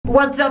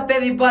What's up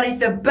everybody,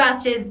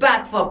 Sebastian is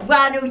back for a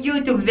brand new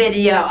YouTube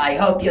video. I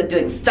hope you're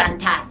doing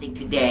fantastic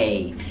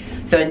today.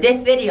 So in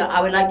this video,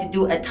 I would like to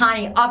do a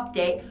tiny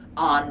update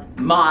on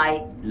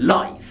my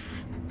life.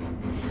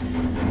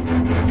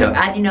 So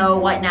as you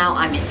know, right now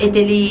I'm in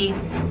Italy,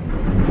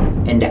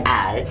 in the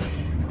Alps,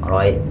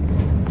 alright?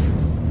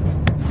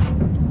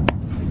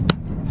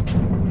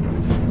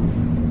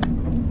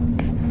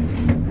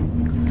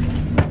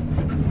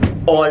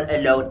 All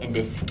alone in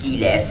the ski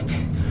lift.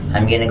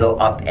 I'm gonna go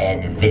up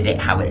and visit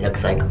how it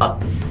looks like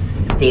up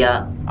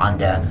there on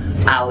the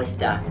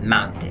Aupair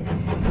mountain.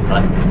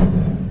 Right?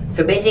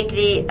 So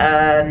basically,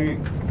 yeah,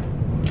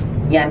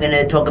 I'm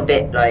gonna talk a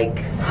bit like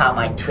how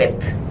my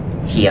trip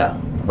here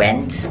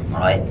went.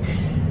 Alright,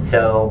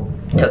 so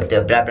took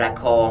the blah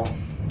call,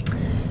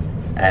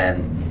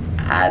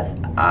 as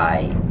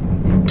I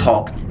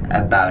talked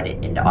about it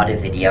in the other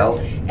video,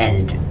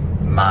 and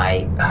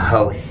my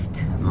host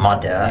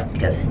mother,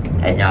 because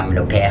as you know I'm an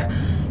Aupair.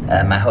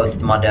 My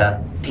host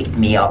mother picked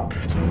me up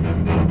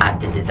at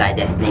the desired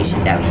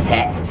destination that we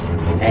set,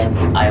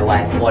 and I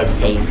arrived all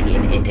safely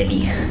in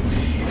Italy.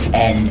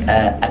 And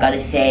I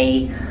gotta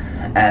say,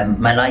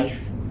 my life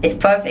is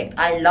perfect.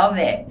 I love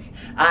it.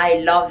 I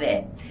love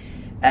it.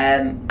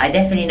 I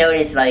definitely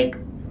noticed, like,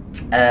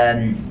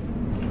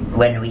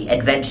 when we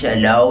adventure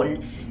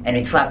alone and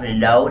we travel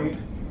alone,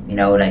 you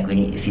know, like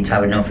if you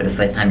travel alone for the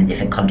first time in a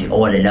different country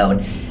all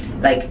alone,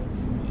 like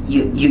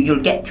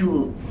you'll get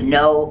to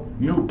know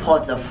new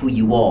parts of who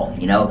you are,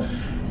 you know,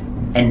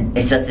 and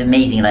it's just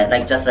amazing.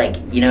 Like just like,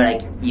 you know,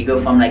 like you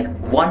go from like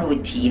one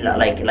routine,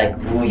 like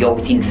your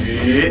routine,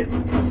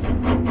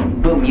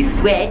 boom, you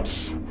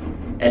switch,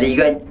 and then you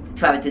go and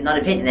travel to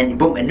another place, and then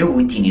boom, a new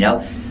routine, you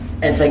know.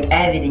 And it's like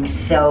everything's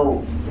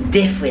so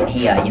different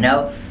here, you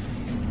know.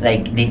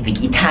 Like they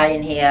speak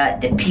Italian here,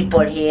 the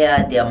people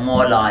here, they're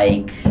more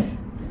like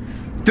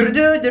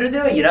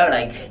you know,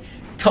 like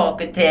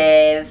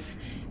talkative,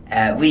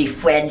 really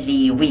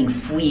friendly, really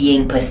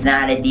freeing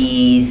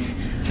personalities,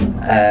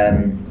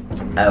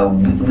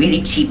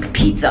 really cheap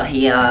pizza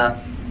here.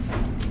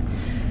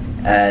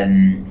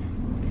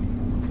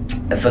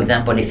 For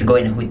example, if you go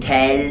in a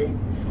hotel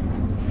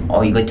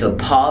or you go to a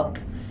pub,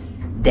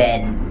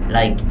 then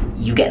like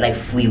you get like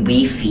free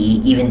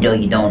Wi-Fi even though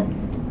you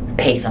don't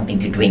pay something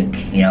to drink,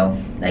 you know.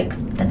 Like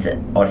that's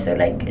also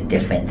like a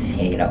difference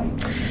here, you know.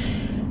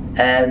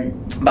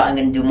 But I'm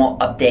gonna do more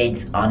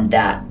updates on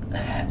that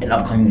in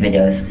upcoming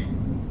videos.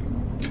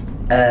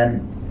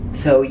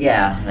 So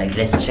yeah, like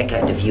let's check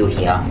out the view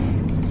here.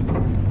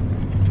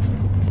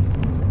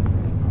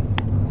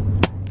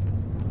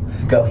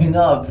 Going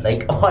up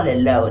like all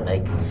alone,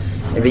 like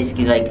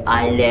basically like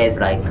I live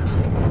like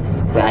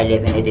where I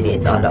live in Italy,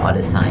 it's on the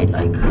other side,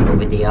 like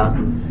over there.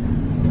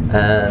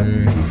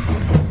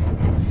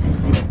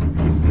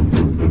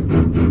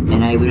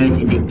 And I realized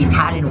the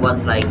Italian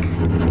ones like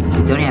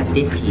don't have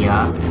this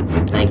here,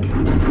 like,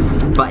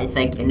 but it's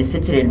like in the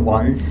Switzerland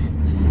ones,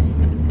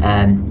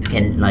 you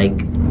can like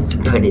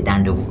put it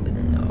down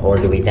all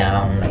the way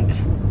down, like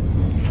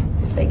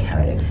it's like how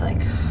it looks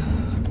like.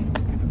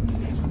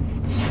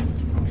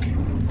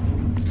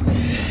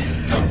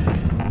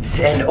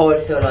 And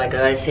also, like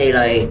I gotta say,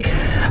 like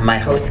my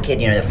host kid,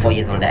 you know, the 4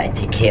 years old that I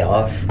take care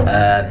of,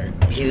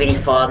 he's really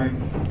fun.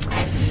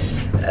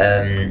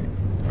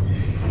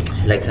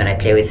 Like when I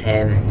play with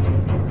him,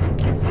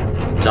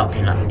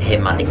 jumping on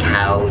him on the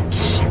couch,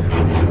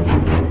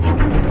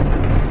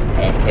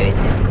 and play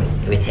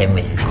with him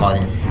with his cars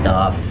and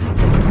stuff,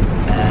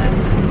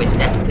 which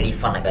that's pretty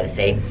fun, I gotta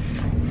say.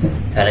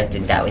 So I like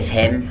doing that with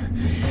him.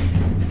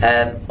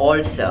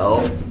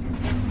 Also,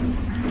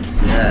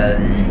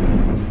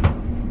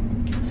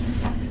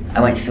 I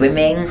went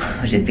swimming,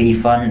 which is really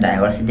fun, that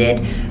I also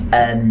did.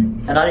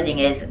 Another thing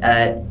is,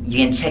 you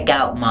can check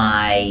out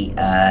my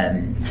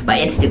my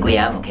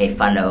Instagram, okay,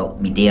 follow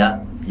me there,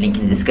 link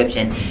in the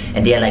description.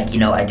 And there, like, you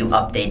know, I do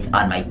updates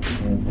on my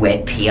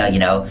trip here, you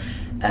know.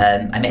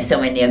 I met so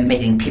many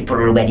amazing people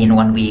already in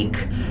 1 week.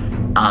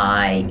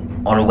 I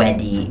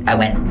went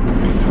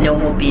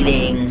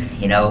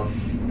snowmobiling, you know,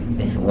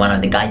 with one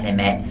of the guys I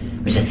met,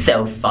 which is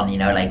so fun, you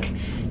know, like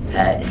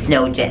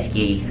snow jet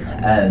ski.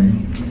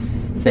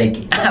 Like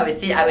I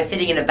was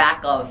sitting in the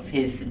back of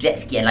his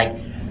jet ski, and like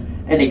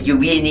you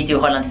really need to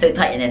hold on so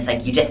tight, and it's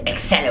like you just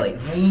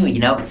accelerate, you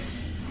know.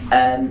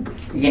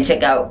 You can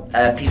check out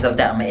pieces of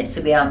that on my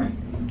Instagram.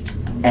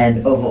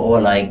 And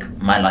overall, like,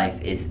 my life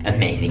is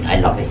amazing. I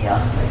love it here.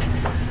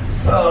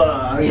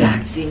 Like,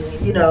 relaxing,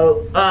 you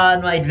know,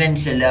 on my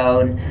adventure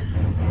alone.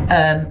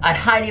 I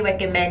highly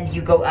recommend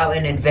you go out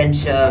and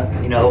adventure,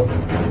 you know.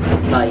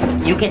 Like,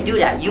 you can do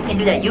that. You can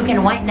do that. You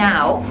can right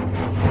now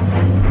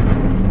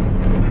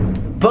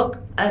book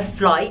a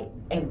flight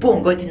and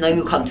boom, go to a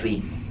new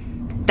country.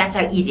 That's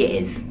how easy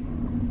it is.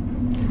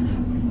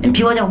 And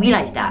people don't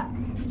realize that.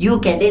 You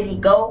can literally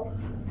go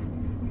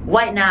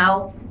right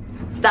now,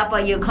 stop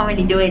what you're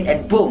currently doing,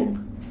 and boom,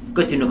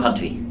 go to a new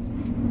country.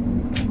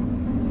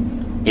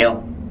 You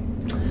know,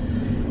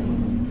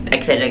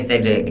 etc,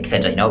 etc,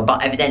 etc, you know.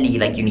 But evidently,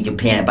 like, you need to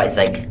plan it, but it's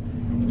like,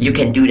 you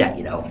can do that,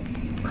 you know.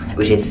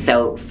 which is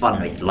so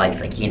fun with life.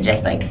 Like you can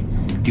just like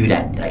do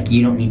that. Like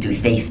you don't need to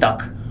stay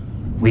stuck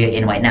where you're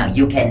in right now.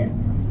 You can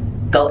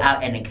go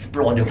out and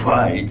explore the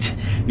world,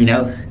 you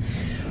know?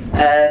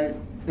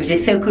 Which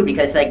is so cool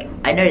because like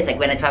I notice like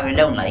when I travel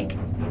alone, like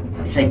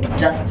it's like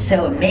just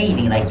so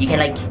amazing. Like you can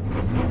like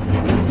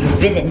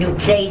visit new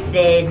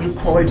places, new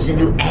culture,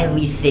 new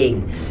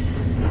everything,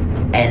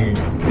 and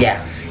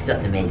yeah, it's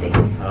just amazing.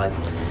 Alright.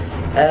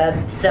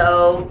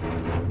 So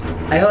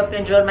I hope you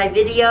enjoyed my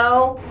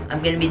video.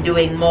 I'm gonna be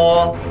doing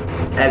more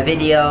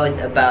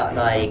videos about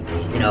like,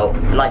 you know,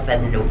 life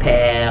as an au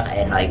pair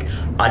and like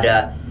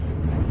other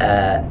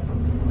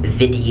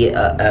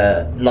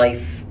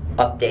life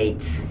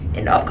updates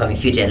in the upcoming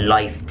future and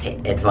life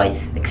advice,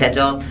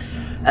 etc.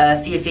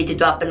 Feel free to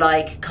drop a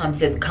like,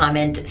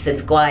 comment,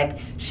 subscribe,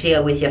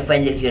 share with your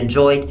friends if you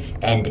enjoyed,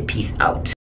 and peace out.